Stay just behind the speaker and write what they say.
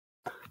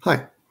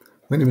Hi,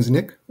 my name is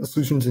Nick, a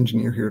solutions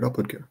engineer here at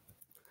Uploadcare.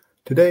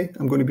 Today,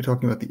 I'm going to be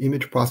talking about the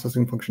image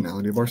processing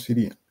functionality of our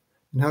CDN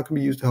and how it can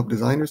be used to help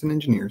designers and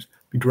engineers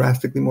be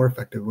drastically more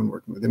effective when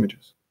working with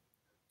images.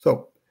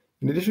 So,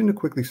 in addition to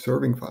quickly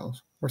serving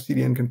files, our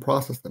CDN can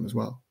process them as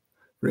well.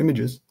 For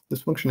images,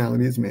 this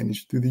functionality is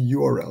managed through the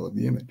URL of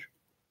the image.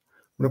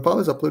 When a file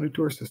is uploaded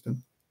to our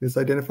system, it is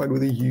identified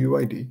with a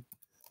UUID,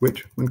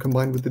 which, when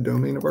combined with the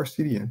domain of our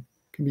CDN,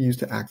 can be used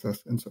to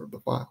access and serve the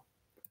file.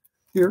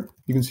 Here,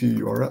 you can see a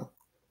URL.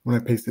 When I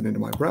paste it into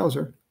my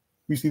browser,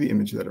 we see the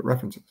image that it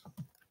references.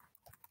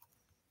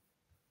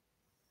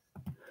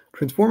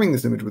 Transforming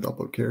this image with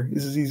Uploadcare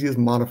is as easy as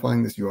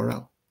modifying this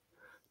URL.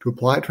 To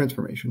apply a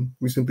transformation,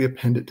 we simply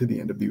append it to the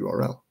end of the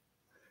URL.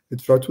 It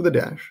starts with a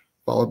dash,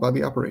 followed by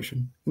the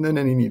operation, and then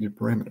any needed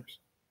parameters.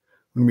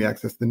 When we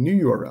access the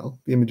new URL,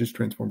 the image is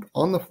transformed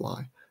on the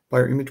fly by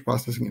our image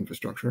processing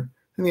infrastructure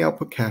and the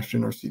output cached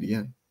in our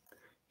CDN.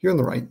 Here on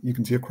the right, you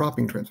can see a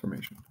cropping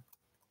transformation.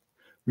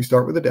 We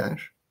start with a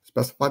dash,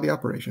 specify the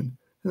operation,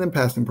 and then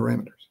pass in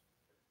parameters.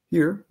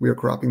 Here, we are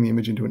cropping the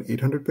image into an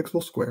 800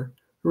 pixel square,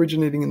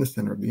 originating in the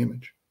center of the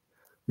image.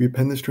 We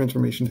append this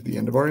transformation to the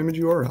end of our image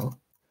URL,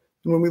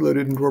 and when we load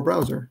it into our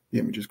browser, the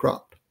image is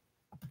cropped.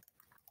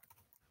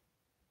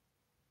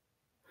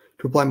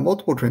 To apply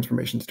multiple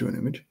transformations to an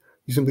image,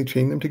 you simply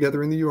chain them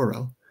together in the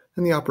URL,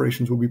 and the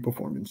operations will be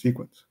performed in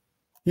sequence.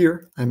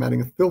 Here, I am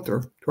adding a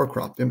filter to our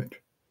cropped image.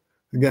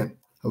 Again,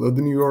 I load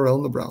the new URL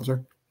in the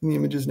browser, and the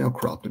image is now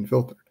cropped and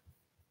filtered.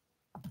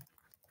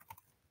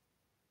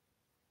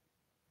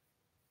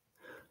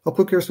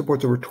 Uploadcare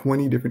supports over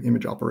 20 different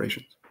image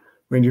operations,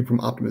 ranging from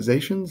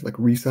optimizations like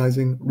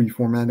resizing,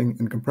 reformatting,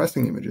 and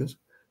compressing images,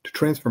 to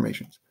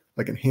transformations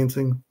like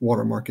enhancing,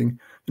 watermarking,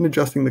 and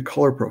adjusting the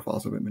color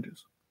profiles of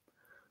images.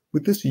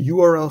 With this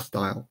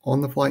URL-style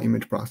on-the-fly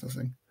image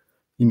processing,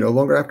 you no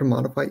longer have to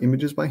modify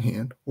images by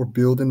hand or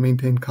build and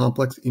maintain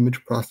complex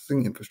image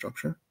processing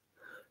infrastructure.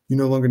 You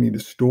no longer need to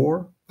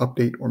store,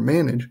 update, or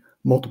manage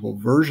multiple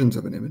versions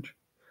of an image,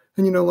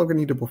 and you no longer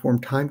need to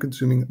perform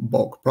time-consuming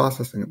bulk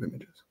processing of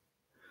images.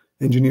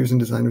 Engineers and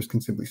designers can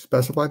simply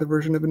specify the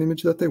version of an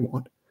image that they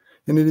want,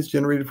 and it is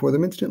generated for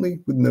them instantly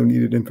with no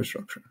needed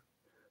infrastructure.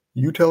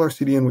 You tell our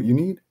CDN what you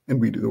need, and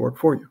we do the work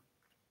for you.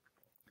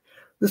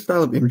 This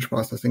style of image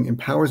processing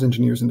empowers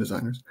engineers and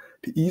designers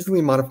to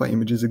easily modify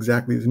images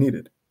exactly as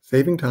needed,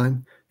 saving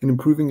time and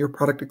improving your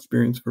product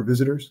experience for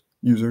visitors,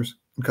 users,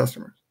 and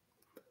customers.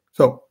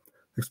 So,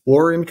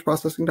 explore our image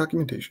processing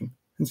documentation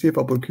and see if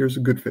Uploadcare is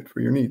a good fit for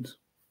your needs.